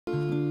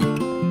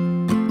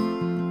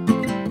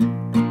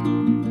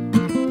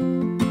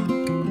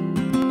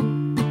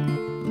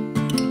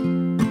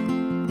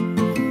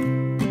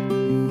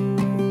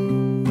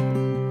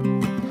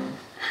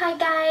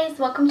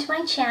to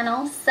my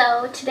channel.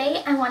 So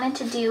today I wanted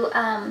to do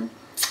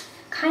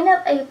kind of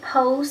a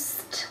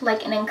post,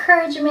 like an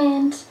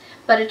encouragement,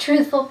 but a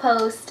truthful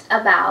post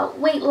about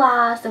weight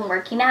loss and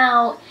working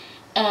out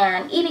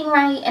and eating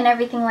right and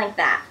everything like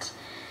that.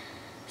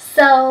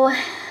 So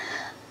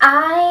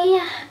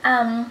I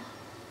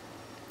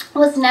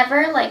was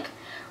never like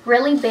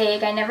really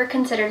big. I never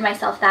considered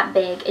myself that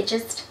big. It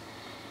just,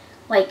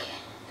 like,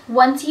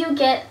 once you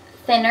get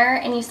thinner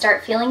and you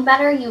start feeling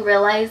better, you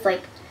realize,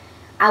 like,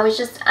 I was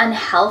just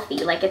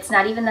unhealthy. Like, it's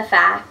not even the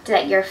fact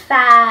that you're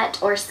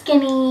fat or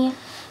skinny,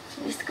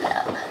 let me scoot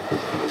up,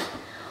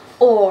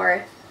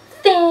 or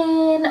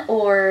thin,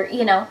 or,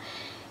 you know,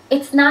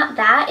 it's not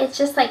that. It's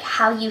just like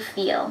how you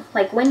feel.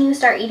 Like when you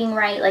start eating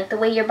right, like the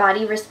way your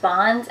body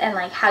responds and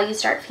like how you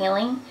start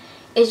feeling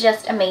is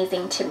just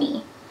amazing to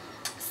me.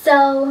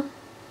 So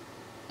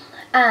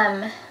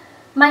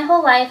my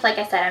whole life, like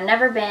I said, I've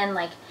never been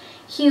like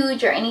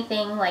huge or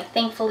anything, like,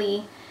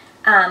 thankfully,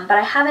 but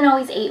I haven't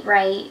always eaten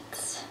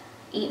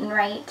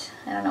right.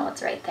 I don't know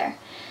what's right there.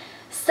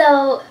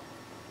 So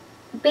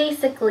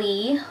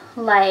basically,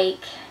 like,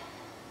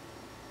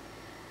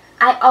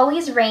 I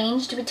always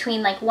ranged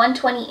between like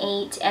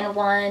 128 and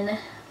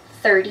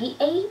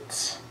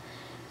 138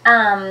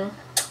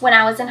 when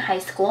I was in high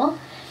school,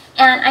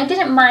 and I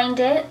didn't mind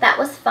it. That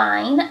was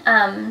fine.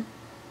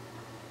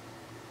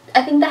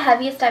 I think the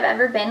heaviest I've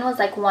ever been was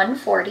like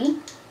 140.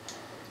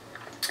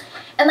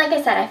 And like I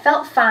said, I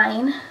felt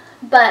fine,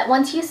 but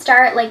once you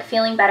start like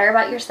feeling better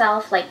about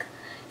yourself, like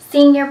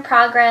seeing your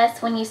progress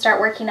when you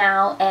start working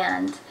out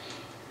and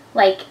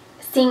like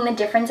seeing the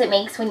difference it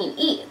makes when you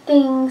eat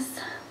things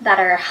that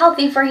are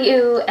healthy for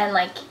you and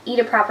like eat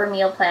a proper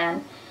meal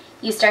plan,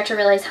 you start to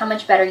realize how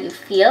much better you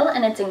feel,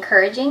 and it's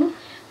encouraging.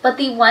 But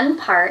the one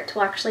part,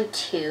 well, actually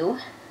two,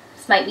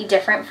 this might be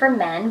different for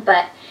men,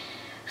 but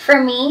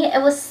for me,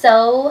 it was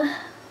so,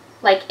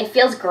 like, it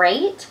feels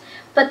great.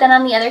 But then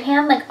on the other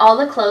hand, like, all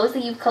the clothes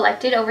that you've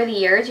collected over the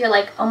years, you're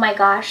like, oh my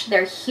gosh,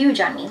 they're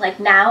huge on me. Like,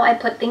 now I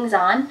put things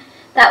on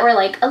that were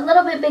like a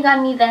little bit big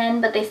on me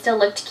then, but they still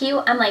looked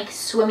cute. I'm like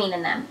swimming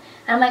in them.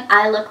 And I'm like,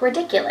 I look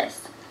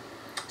ridiculous.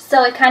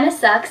 So it kind of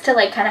sucks to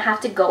like kind of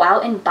have to go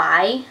out and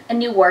buy a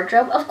new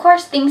wardrobe. Of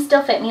course, things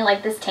still fit me,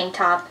 like this tank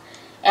top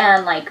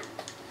and like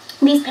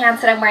these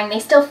pants that I'm wearing, they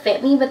still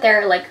fit me, but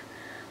they're like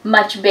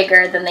much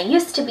bigger than they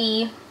used to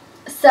be.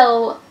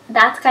 So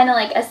that's kind of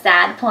like a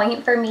sad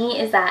point for me,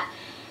 is that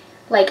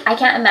like I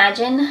can't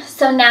imagine.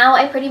 So now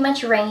I pretty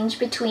much range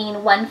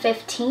between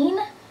 115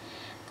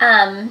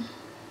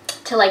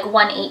 to like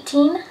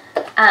 118,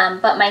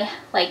 but my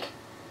like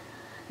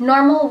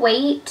normal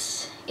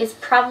weight is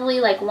probably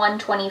like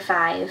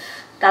 125.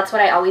 That's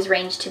what I always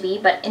range to be,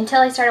 but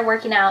until I started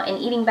working out and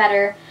eating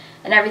better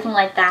and everything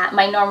like that,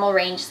 my normal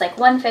range is like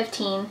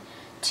 115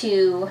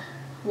 to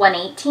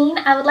 118.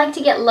 I would like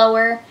to get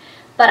lower,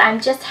 but I'm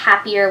just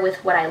happier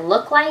with what I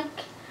look like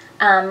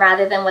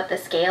rather than what the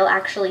scale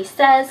actually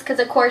says, because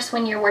of course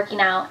when you're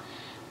working out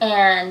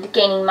and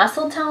gaining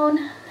muscle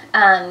tone,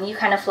 you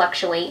kind of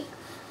fluctuate.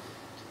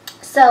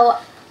 So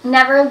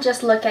never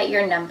just look at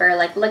your number,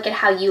 like look at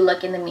how you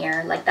look in the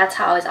mirror. Like that's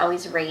how I was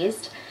always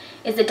raised,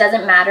 is it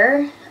doesn't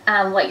matter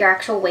what your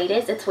actual weight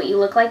is, it's what you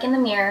look like in the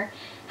mirror,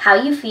 how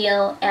you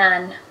feel,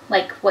 and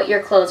like what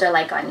your clothes are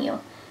like on you.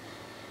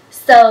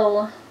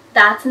 So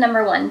that's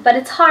number one. But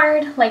it's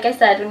hard, like I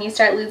said, when you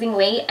start losing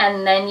weight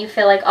and then you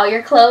feel like all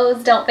your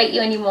clothes don't fit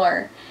you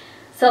anymore.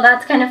 So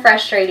that's kind of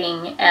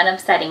frustrating and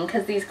upsetting,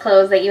 because these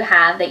clothes that you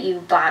have, that you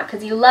bought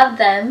because you love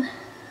them,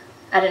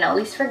 I don't know, at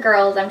least for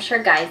girls, I'm sure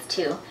guys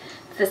too,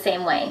 it's the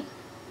same way.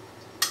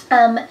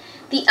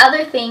 The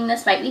other thing,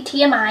 this might be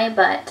TMI,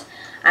 but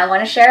I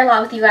want to share a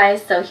lot with you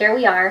guys, so here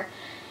we are,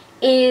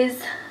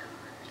 is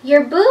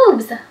your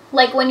boobs.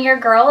 Like when you're a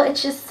girl,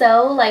 it's just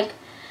so like,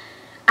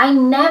 I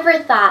never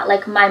thought,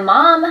 like my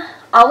mom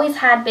always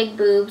had big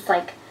boobs,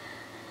 like,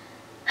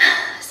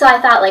 so I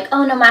thought like,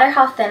 oh, no matter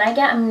how thin I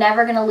get, I'm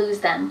never gonna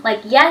lose them.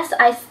 Like, yes,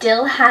 I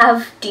still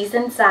have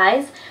decent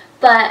size,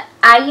 but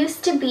I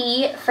used to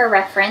be, for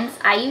reference,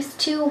 I used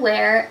to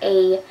wear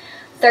a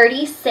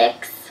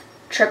 36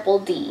 triple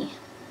D,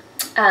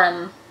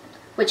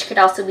 which could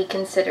also be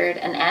considered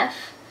an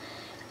F.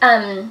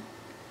 And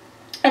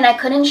I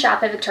couldn't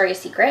shop at Victoria's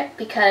Secret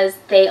because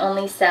they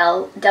only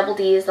sell, double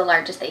D is the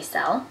largest they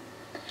sell.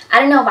 I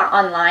don't know about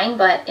online,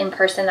 but in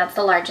person that's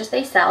the largest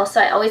they sell,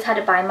 so I always had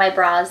to buy my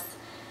bras.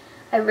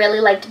 I really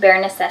liked Bare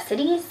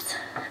Necessities.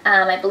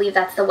 I believe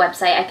that's the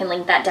website. I can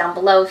link that down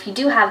below if you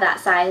do have that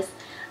size.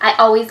 I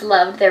always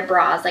loved their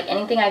bras. Like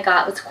anything I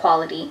got was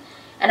quality.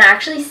 And I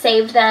actually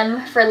saved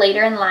them for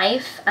later in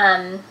life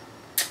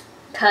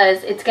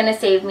because it's going to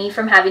save me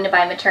from having to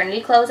buy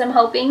maternity clothes, I'm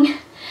hoping.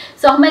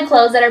 So all my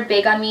clothes that are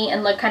big on me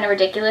and look kind of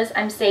ridiculous,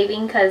 I'm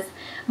saving because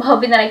I'm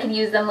hoping that I can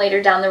use them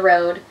later down the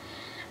road.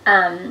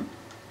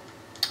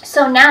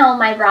 So now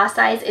my bra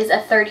size is a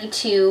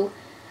 32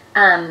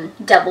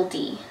 double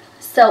D.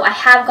 So I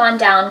have gone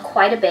down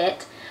quite a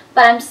bit,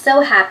 but I'm so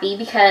happy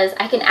because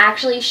I can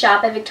actually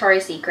shop at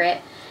Victoria's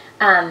Secret,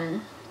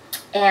 and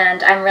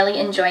I'm really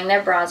enjoying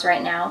their bras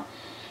right now.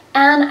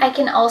 And I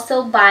can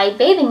also buy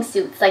bathing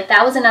suits. Like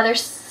that was another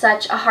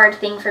such a hard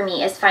thing for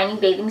me, is finding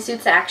bathing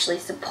suits that actually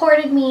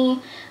supported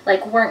me,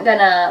 like weren't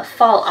gonna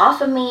fall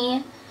off of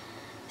me.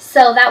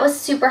 So that was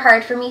super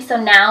hard for me.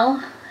 So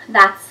now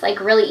that's like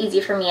really easy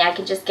for me. I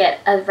can just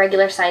get a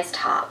regular size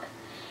top.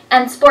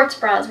 And sports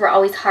bras were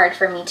always hard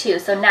for me too.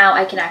 So now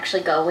I can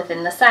actually go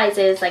within the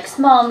sizes, like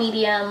small,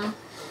 medium,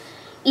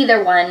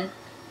 either one.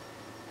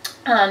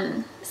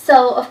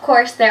 So of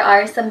course there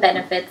are some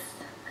benefits.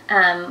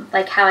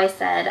 Like how I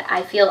said,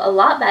 I feel a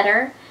lot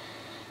better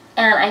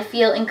and I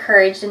feel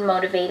encouraged and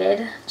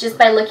motivated just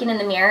by looking in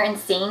the mirror and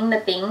seeing the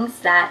things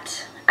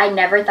that I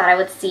never thought I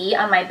would see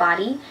on my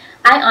body.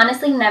 I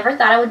honestly never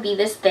thought I would be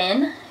this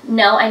thin.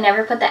 No, I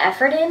never put the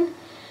effort in,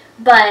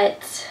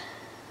 but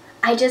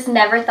I just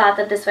never thought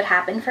that this would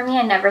happen for me.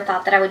 I never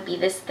thought that I would be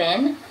this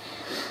thin.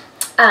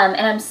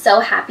 And I'm so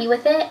happy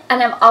with it.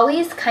 And I've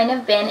always kind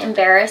of been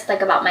embarrassed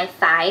like about my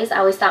thighs. I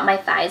always thought my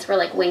thighs were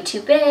like way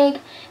too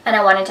big and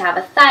I wanted to have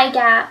a thigh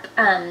gap.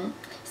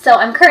 So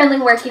I'm currently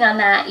working on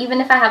that, even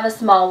if I have a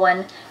small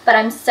one. But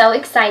I'm so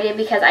excited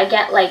because I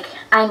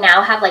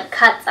now have like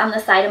cuts on the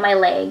side of my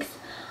legs.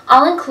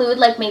 I'll include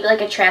like maybe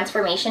like a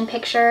transformation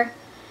picture.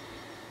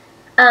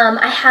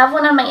 I have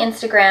one on my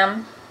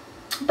Instagram,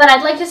 but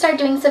I'd like to start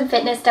doing some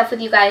fitness stuff with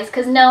you guys,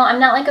 because no, I'm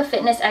not like a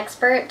fitness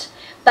expert.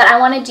 But I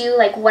want to do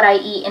like what I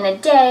eat in a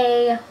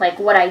day, like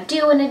what I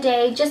do in a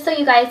day, just so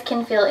you guys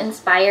can feel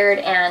inspired,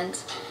 and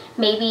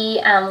maybe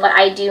what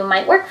I do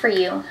might work for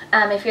you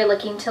if you're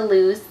looking to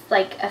lose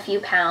like a few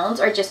pounds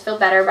or just feel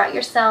better about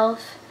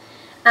yourself.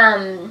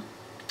 I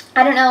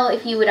don't know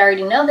if you would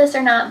already know this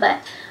or not, but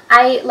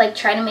I like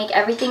try to make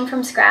everything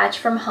from scratch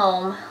from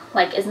home,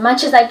 like as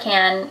much as I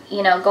can.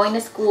 You know, going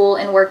to school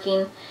and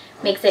working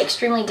makes it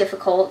extremely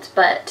difficult,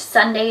 but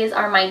Sundays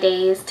are my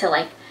days to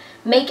like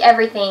make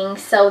everything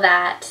so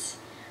that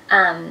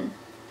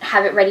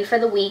have it ready for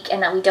the week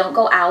and that we don't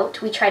go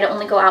out. We try to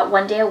only go out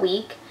one day a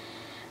week.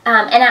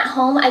 And at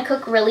home I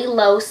cook really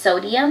low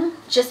sodium,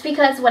 just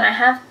because when I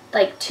have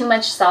like too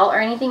much salt or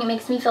anything, it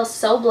makes me feel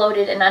so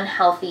bloated and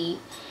unhealthy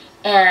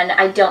and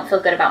I don't feel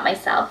good about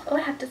myself. Oh,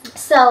 I have to.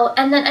 So,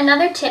 and then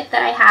another tip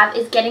that I have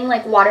is getting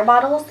like water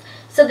bottles.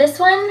 So this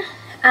one,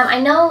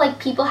 I know like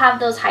people have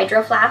those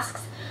hydro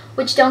flasks,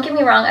 which don't get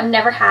me wrong, I've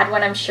never had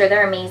one. I'm sure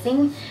they're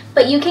amazing.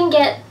 But you can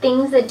get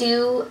things that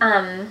do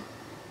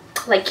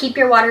like keep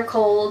your water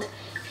cold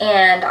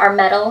and are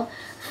metal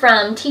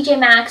from TJ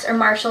Maxx or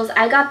Marshalls.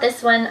 I got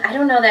this one. I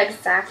don't know the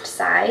exact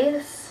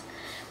size,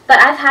 but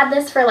I've had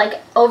this for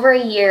like over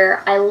a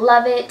year. I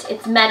love it.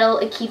 It's metal.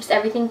 It keeps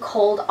everything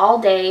cold all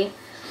day.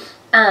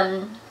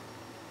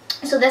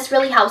 So this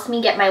really helps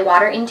me get my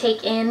water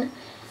intake in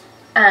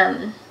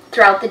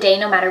throughout the day,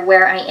 no matter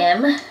where I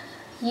am.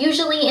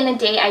 Usually in a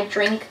day I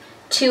drink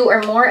 2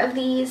 or more of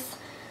these.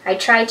 I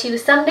try to.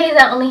 Some days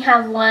I only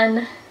have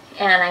one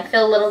and I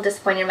feel a little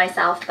disappointed in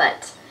myself,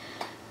 but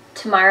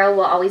tomorrow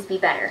will always be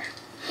better.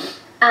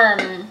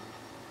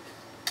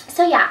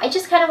 So yeah, I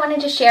just kind of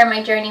wanted to share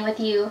my journey with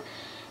you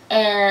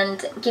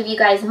and give you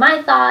guys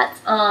my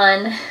thoughts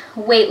on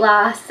weight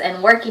loss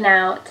and working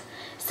out.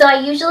 So I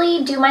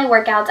usually do my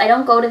workouts. I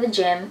don't go to the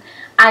gym.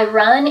 I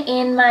run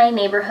in my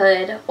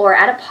neighborhood or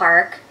at a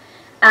park,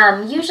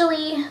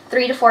 usually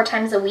 3 to 4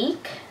 times a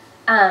week.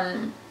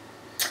 And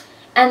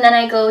then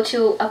I go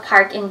to a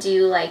park and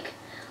do like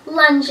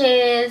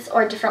lunges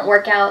or different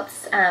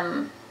workouts.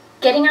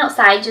 Getting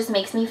outside just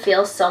makes me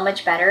feel so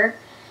much better.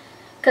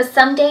 Because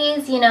some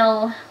days, you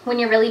know, when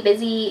you're really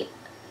busy,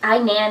 I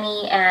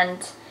nanny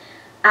and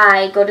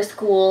I go to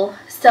school.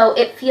 So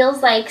it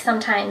feels like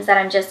sometimes that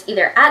I'm just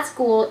either at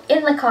school,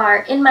 in the car,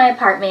 in my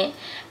apartment,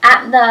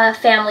 at the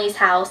family's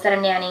house that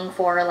I'm nannying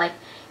for. Like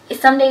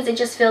some days it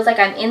just feels like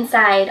I'm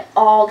inside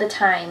all the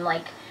time,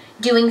 like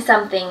doing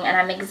something, and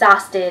I'm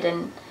exhausted.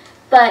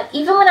 But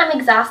even when I'm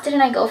exhausted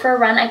and I go for a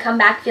run, I come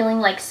back feeling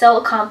like so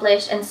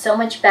accomplished and so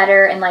much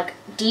better and like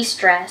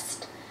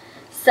de-stressed.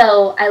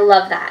 So I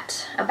love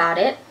that about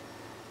it.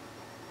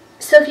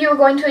 So if you were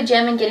going to a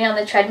gym and getting on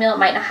the treadmill, it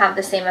might not have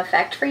the same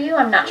effect for you.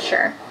 I'm not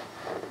sure.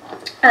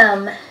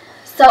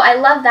 So I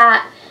love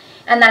that,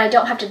 and that I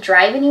don't have to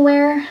drive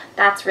anywhere.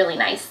 That's really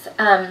nice.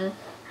 And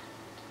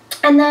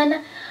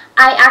then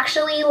I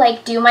actually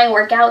like do my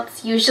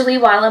workouts usually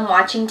while I'm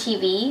watching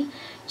TV,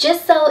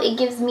 just so it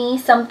gives me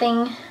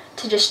something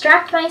to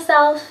distract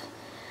myself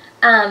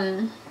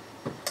and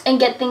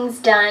get things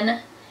done.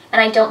 And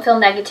I don't feel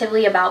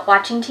negatively about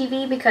watching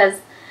TV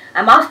because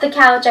I'm off the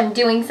couch, I'm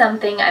doing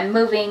something, I'm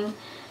moving.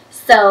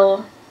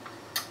 So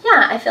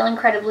yeah, I feel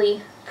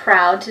incredibly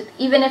proud,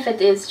 even if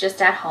it is just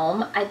at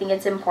home. I think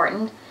it's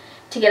important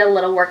to get a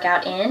little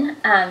workout in.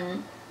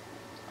 And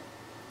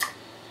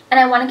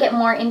I want to get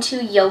more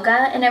into yoga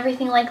and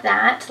everything like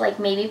that, like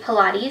maybe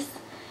Pilates.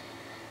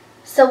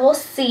 So we'll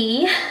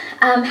see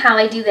how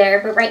I do there,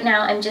 but right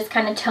now I'm just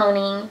kind of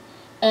toning,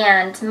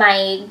 and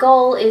my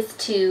goal is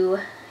to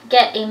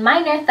get a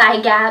minor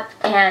thigh gap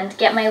and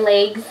get my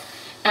legs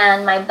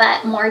and my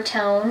butt more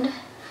toned.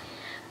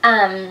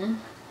 I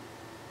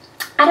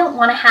don't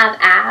want to have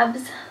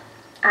abs.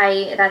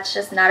 That's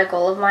just not a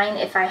goal of mine.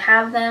 If I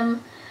have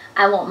them,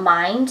 I won't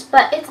mind,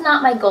 but it's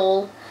not my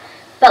goal.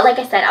 But like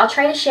I said, I'll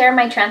try to share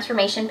my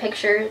transformation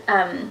picture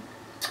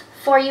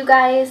for you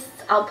guys.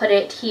 I'll put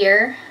it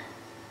here.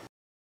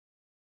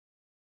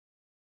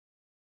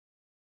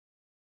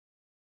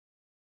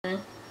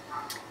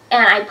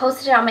 And I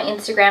posted it on my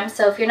Instagram,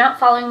 so if you're not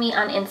following me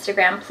on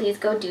Instagram, please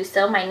go do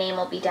so. My name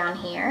will be down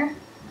here.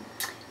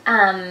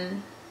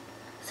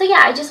 So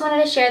yeah, I just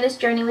wanted to share this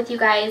journey with you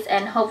guys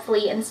and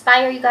hopefully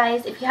inspire you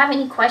guys. If you have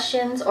any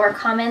questions or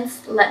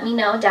comments, let me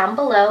know down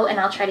below and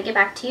I'll try to get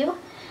back to you.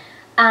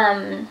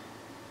 I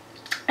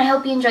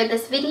hope you enjoyed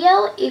this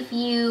video. If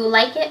you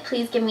like it,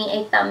 please give me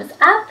a thumbs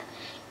up.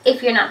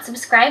 If you're not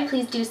subscribed,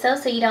 please do so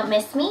you don't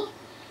miss me.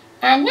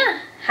 And yeah,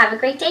 have a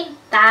great day.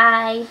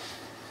 Bye.